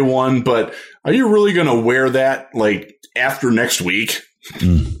buy one, but are you really going to wear that like after next week?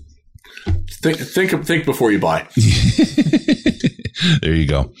 Think before you buy. There you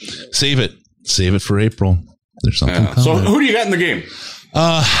go. Save it for April. There's something coming. So who do you got in the game?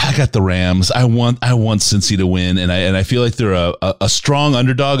 I got the Rams. I want Cincy to win, and I feel like they're a strong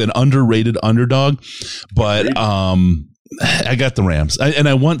underdog, an underrated underdog. But I got the Rams, and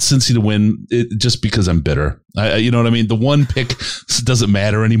I want Cincy to win just because I'm bitter. You know what I mean? The one pick doesn't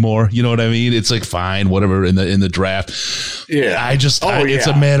matter anymore. You know what I mean? It's like, fine, whatever in the draft. Yeah, it's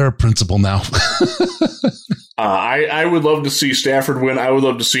a matter of principle now. I would love to see Stafford win. I would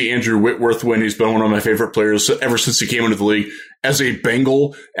love to see Andrew Whitworth win. He's been one of my favorite players ever since he came into the league as a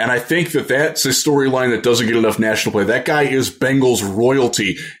Bengal. And I think that's a storyline that doesn't get enough national play. That guy is Bengals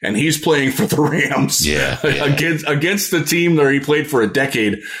royalty, and he's playing for the Rams against the team that he played for a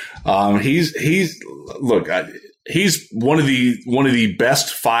decade. He's one of the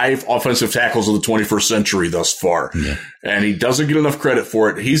best 5 offensive tackles of the 21st century thus far. Yeah. And he doesn't get enough credit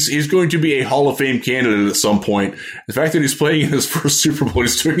for it. He's going to be a Hall of Fame candidate at some point. The fact that he's playing in his first Super Bowl,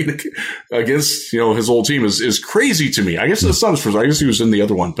 he's doing it against, his old team is crazy to me. I guess the Suns first. I guess he was in the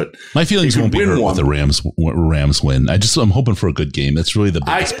other one, but my feelings won't be hurt with the Rams win. I'm hoping for a good game. That's really the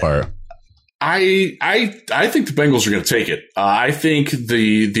biggest part. I think the Bengals are going to take it. I think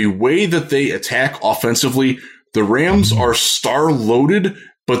the way that they attack offensively, the Rams are star loaded,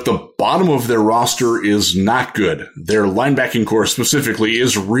 but the bottom of their roster is not good. Their linebacking core specifically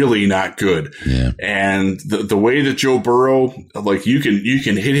is really not good. Yeah. And the way that Joe Burrow, like you can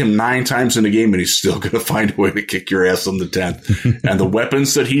hit him 9 times in a game and he's still going to find a way to kick your ass on the 10th. And the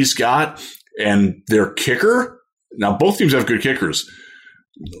weapons that he's got and their kicker. Now both teams have good kickers.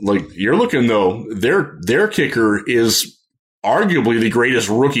 Like you're looking though, their kicker is arguably the greatest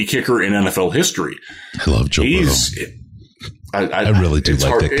rookie kicker in NFL history. I love Joe Burrow. I really do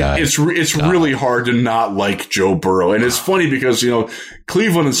like that guy. It's really hard to not like Joe Burrow. And it's funny because,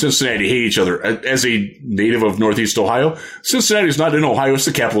 Cleveland and Cincinnati hate each other. As a native of Northeast Ohio, Cincinnati is not in Ohio. It's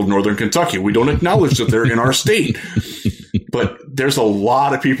the capital of Northern Kentucky. We don't acknowledge that they're in our state. But there's a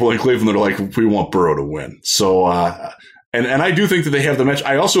lot of people in Cleveland that are like, we want Burrow to win. So, And I do think that they have the match.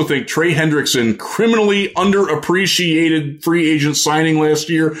 I also think Trey Hendrickson, criminally underappreciated free agent signing last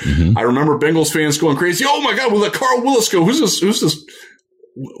year. Mm-hmm. I remember Bengals fans going crazy. Oh my God, we'll let Carl Willis go. Who's this?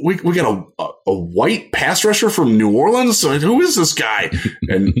 We got a white pass rusher from New Orleans. Who is this guy?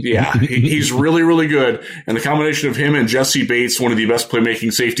 And yeah, he's really, really good. And the combination of him and Jesse Bates, one of the best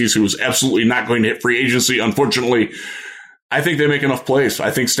playmaking safeties, who is absolutely not going to hit free agency, unfortunately. I think they make enough plays.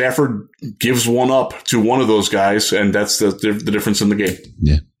 I think Stafford gives one up to one of those guys, and that's the difference in the game.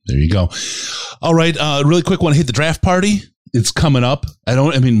 Yeah, there you go. All right, really quick, want to hit the draft party? It's coming up. We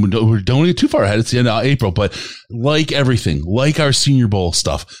don't get too far ahead. It's the end of April, but like everything, like our Senior Bowl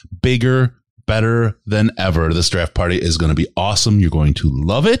stuff, bigger, better than ever. This draft party is going to be awesome. You're going to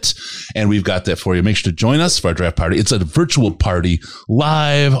love it. And we've got that for you. Make sure to join us for our draft party. It's a virtual party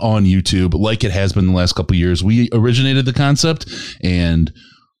live on YouTube, like it has been the last couple of years. We originated the concept, and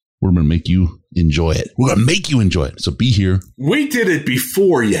We're going to make you enjoy it. We're going to make you enjoy it. So be here. We did it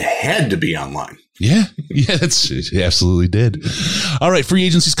before you had to be online. Yeah, it absolutely did. All right, free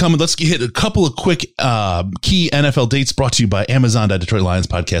agency's coming. Let's hit a couple of quick key NFL dates brought to you by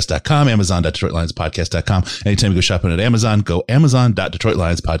Amazon.DetroitLionsPodcast.com, Amazon.DetroitLionsPodcast.com. Anytime you go shopping at Amazon, go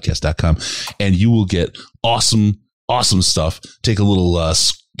Amazon.DetroitLionsPodcast.com, and you will get awesome stuff. Take a little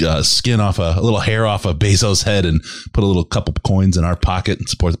skin off a little hair off of Bezos' head and put a little couple coins in our pocket and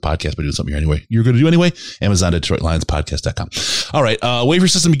support the podcast by doing something you're going to do anyway. Amazon.DetroitLionsPodcast.com. All right. Waiver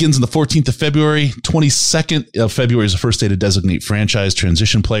system begins on the 14th of February. 22nd of February is the first day to designate franchise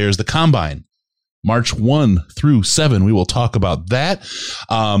transition players. The Combine, March 1 through 7. We will talk about that.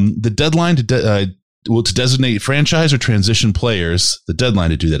 The deadline to designate franchise or transition players, the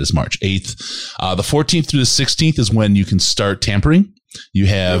deadline to do that is March 8th. The 14th through the 16th is when you can start tampering. You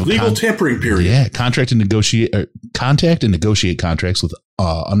have legal tampering period. Yeah, contact and negotiate contracts with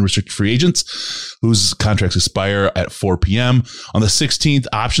unrestricted free agents whose contracts expire at 4 p.m. On the 16th,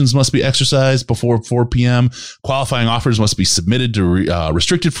 options must be exercised before 4 p.m. Qualifying offers must be submitted to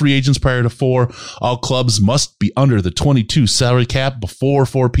restricted free agents prior to 4. All clubs must be under the 22 salary cap before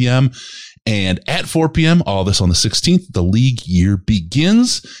 4 p.m. And at 4 p.m., all this on the 16th, the league year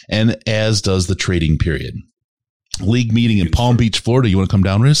begins, and as does the trading period. League meeting in Palm Beach, Florida. You want to come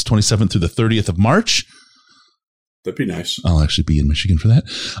down, Riz? 27th through the 30th of March. That'd be nice. I'll actually be in Michigan for that.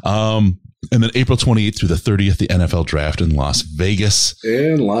 And then April 28th through the 30th, the NFL draft in Las Vegas.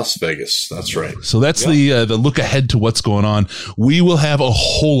 In Las Vegas. That's right. So that's the look ahead to what's going on. We will have a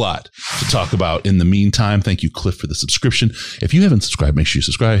whole lot to talk about in the meantime. Thank you, Cliff, for the subscription. If you haven't subscribed, make sure you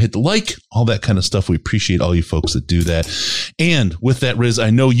subscribe, hit the like, all that kind of stuff. We appreciate all you folks that do that. And with that, Riz, I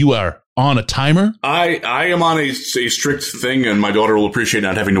know you are on a timer. I am on a strict thing, and my daughter will appreciate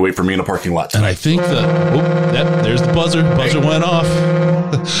not having to wait for me in a parking lot tonight. And I think there's the buzzer. Buzzer went off.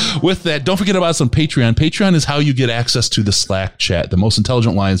 With that, don't forget about us on Patreon. Patreon is how you get access to the Slack chat, the most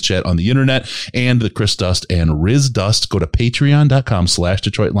intelligent Lions chat on the internet, and the Chris Dust and Riz Dust. Go to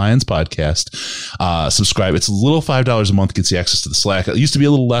patreon.com/Detroit Lions podcast. Subscribe. It's a little $5 a month gets you access to the Slack. It used to be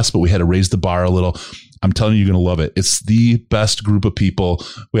a little less, but we had to raise the bar a little. I'm telling you, you're going to love it. It's the best group of people.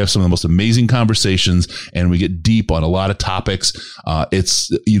 We have some of the most amazing conversations, and we get deep on a lot of topics.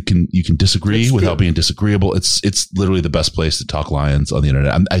 You can disagree without being disagreeable. It's literally the best place to talk Lions on the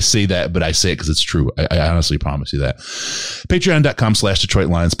internet. I say that, but I say it because it's true. I honestly promise you that. Patreon.com/Detroit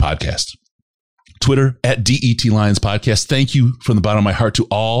Lions podcast. Twitter @DET Lions podcast. Thank you from the bottom of my heart to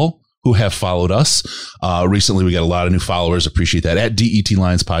all who have followed us. Recently, we got a lot of new followers. Appreciate that. @DET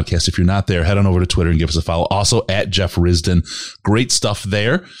Lions Podcast. If you're not there, head on over to Twitter and give us a follow. Also, @Jeff Risdon. Great stuff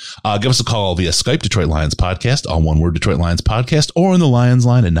there. Give us a call via Skype, Detroit Lions Podcast, all one word, Detroit Lions Podcast, or on the Lions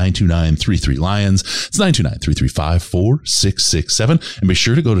line at 929-33-LIONS. It's 929-335-4667. And be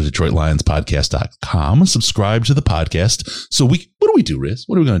sure to go to DetroitLionsPodcast.com and subscribe to the podcast. So what do we do, Riz?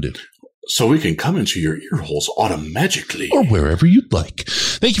 What are we going to do? So we can come into your ear holes automatically. Or wherever you'd like.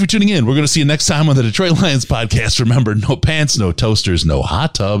 Thank you for tuning in. We're going to see you next time on the Detroit Lions podcast. Remember, no pants, no toasters, no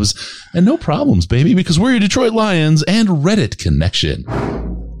hot tubs, and no problems, baby, because we're your Detroit Lions and Reddit connection.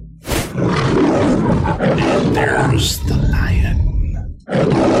 And there's the lion.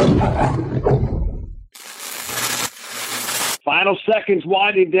 Final seconds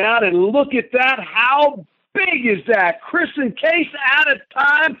winding down, and look at that. How big is that? Chris and Case out of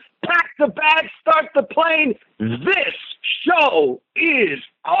time. Pack the bag, start the plane. This show is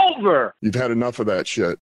over. You've had enough of that shit.